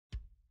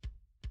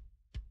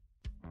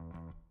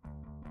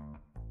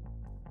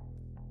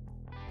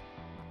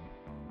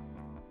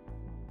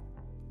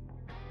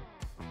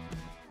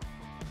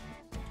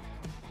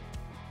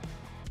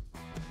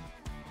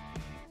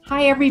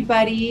Hi,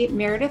 everybody.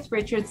 Meredith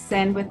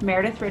Richardson with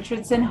Meredith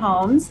Richardson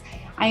Homes.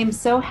 I am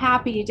so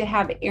happy to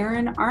have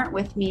Arndt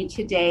with me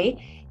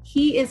today.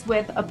 He is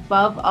with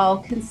Above All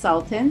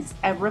Consultants,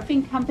 a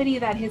roofing company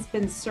that has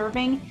been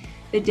serving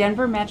the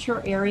Denver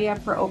metro area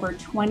for over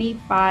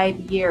 25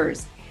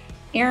 years.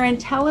 Aaron,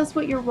 tell us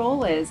what your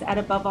role is at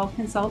Above All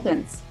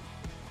Consultants.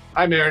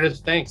 Hi, Meredith.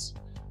 Thanks.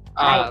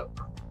 Hi.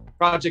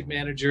 Project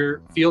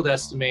manager, field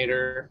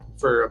estimator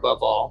for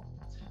Above All.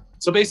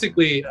 So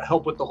basically,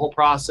 help with the whole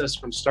process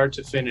from start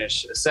to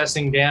finish,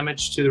 assessing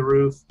damage to the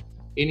roof,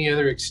 any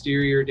other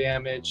exterior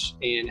damage,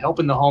 and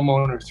helping the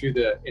homeowner through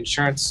the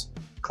insurance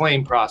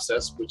claim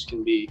process, which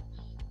can be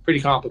pretty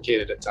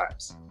complicated at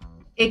times.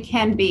 It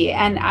can be,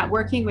 and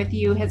working with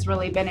you has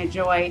really been a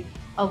joy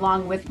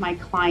along with my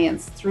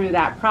clients through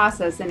that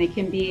process, and it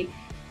can be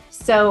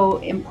so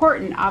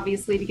important,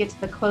 obviously, to get to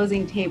the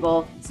closing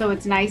table. So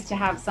it's nice to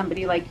have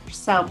somebody like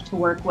yourself to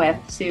work with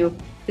to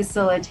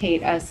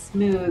facilitate a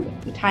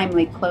smooth,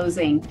 timely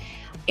closing.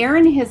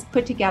 Aaron has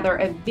put together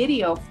a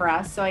video for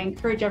us, so I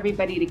encourage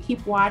everybody to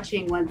keep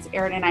watching once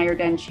Aaron and I are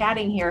done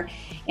chatting here.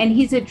 And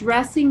he's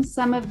addressing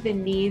some of the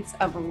needs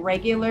of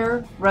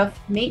regular roof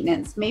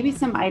maintenance, maybe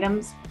some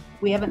items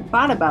we haven't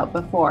thought about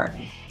before.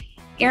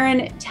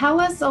 Aaron, tell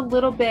us a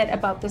little bit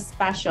about the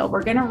special.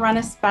 We're going to run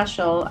a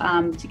special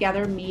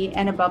together, me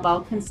and Above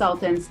All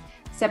Consultants,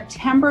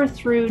 September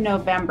through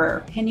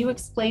November. Can you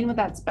explain what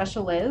that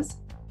special is?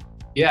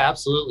 Yeah,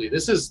 absolutely.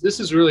 This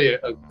is really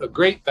a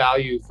great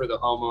value for the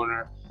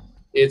homeowner.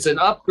 It's an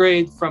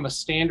upgrade from a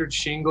standard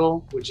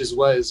shingle, which is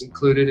what is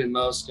included in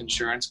most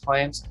insurance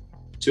claims,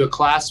 to a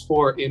Class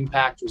 4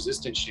 impact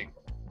resistant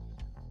shingle.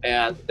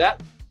 And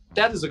that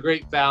is a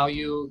great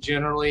value.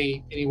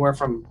 Generally, anywhere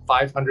from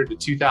 $500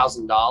 to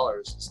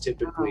 $2,000 is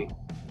typically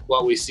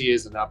what we see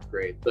as an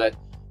upgrade. But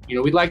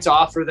we'd like to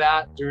offer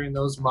that during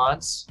those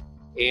months,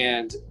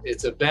 and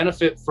it's a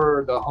benefit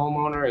for the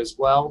homeowner as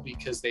well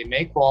because they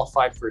may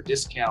qualify for a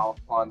discount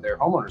on their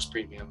homeowner's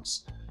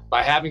premiums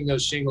by having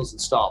those shingles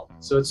installed.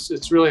 So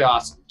it's really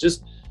awesome.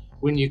 Just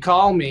when you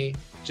call me,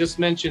 just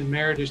mention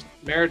Meredith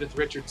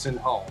Richardson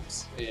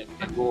Homes, and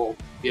we'll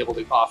be able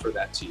to offer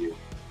that to you.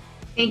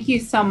 Thank you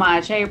so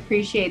much. I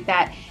appreciate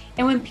that.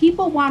 And when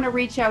people want to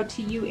reach out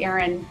to you,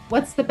 Aaron,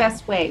 what's the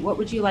best way? What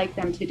would you like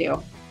them to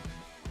do?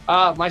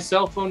 My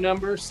cell phone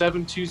number,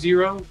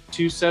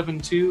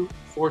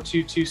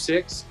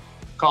 720-272-4226.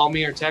 Call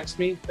me or text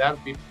me. That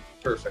would be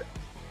perfect.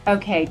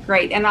 Okay,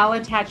 great. And I'll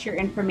attach your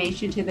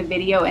information to the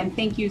video. And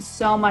thank you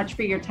so much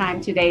for your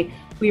time today.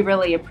 We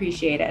really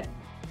appreciate it.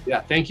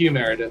 Yeah, thank you,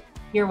 Meredith.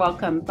 You're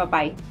welcome.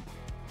 Bye-bye.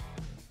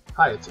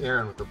 Hi, it's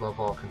Aaron with Above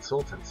All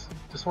Consultants.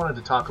 Just wanted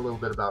to talk a little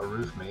bit about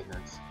roof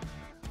maintenance.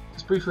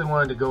 Just briefly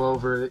wanted to go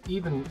over that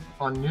even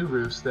on new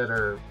roofs that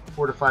are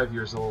 4 to 5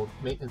 years old,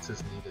 maintenance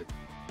is needed.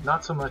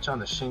 Not so much on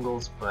the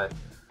shingles, but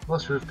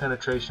most roof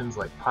penetrations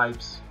like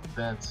pipes,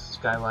 vents,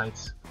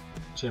 skylights,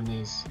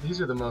 chimneys,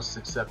 these are the most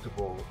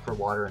susceptible for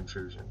water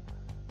intrusion.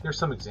 Here's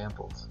some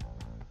examples.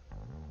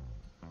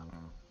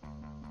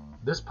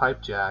 This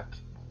pipe jack,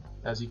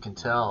 as you can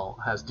tell,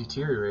 has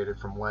deteriorated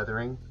from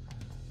weathering.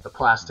 The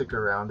plastic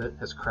around it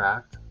has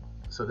cracked,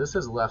 so this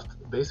has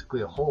left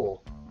basically a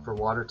hole for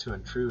water to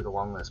intrude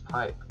along this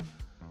pipe.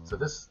 So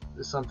this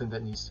is something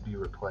that needs to be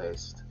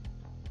replaced.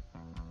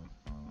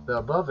 The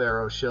above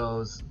arrow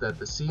shows that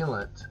the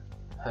sealant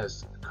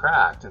has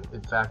cracked, and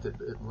in fact it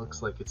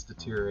looks like it's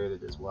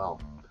deteriorated as well.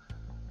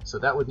 So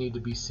that would need to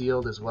be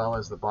sealed, as well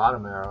as the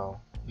bottom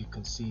arrow. You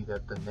can see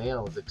that the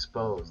nail is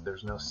exposed.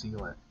 There's no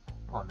sealant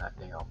on that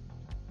nail.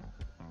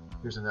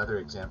 Here's another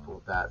example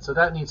of that. So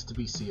that needs to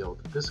be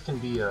sealed. This can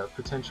be a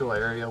potential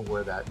area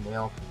where that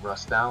nail can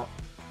rust out,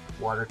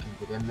 water can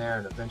get in there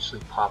and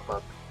eventually pop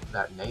up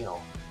that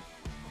nail,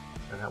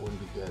 and that wouldn't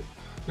be good.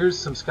 Here's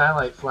some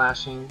skylight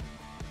flashing.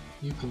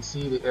 You can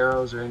see the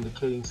arrows are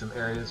indicating some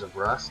areas of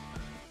rust.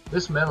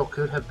 This metal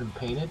could have been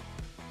painted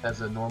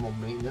as a normal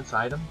maintenance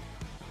item.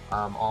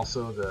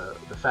 Also the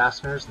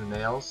fasteners, the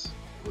nails,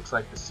 looks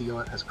like the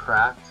sealant has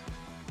cracked,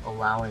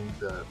 allowing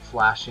the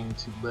flashing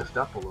to lift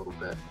up a little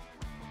bit.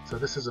 So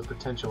this is a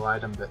potential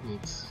item that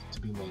needs to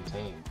be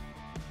maintained.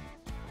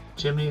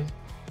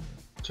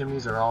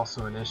 Chimneys are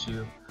also an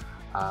issue.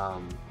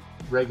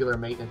 Regular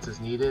maintenance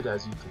is needed.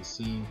 As you can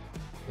see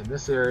in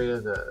this area,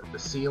 the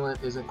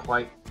sealant isn't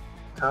quite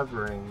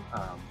covering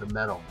the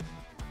metal,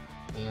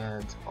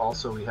 and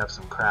also we have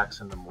some cracks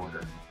in the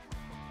mortar.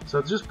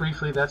 So just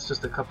briefly, that's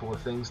just a couple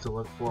of things to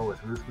look for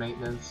with roof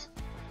maintenance.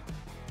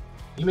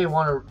 You may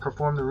want to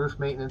perform the roof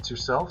maintenance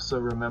yourself, so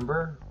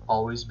remember,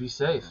 always be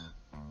safe.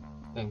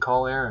 And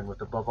call Aaron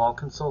with Above All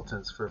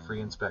Consultants for a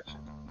free inspection.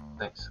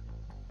 Thanks.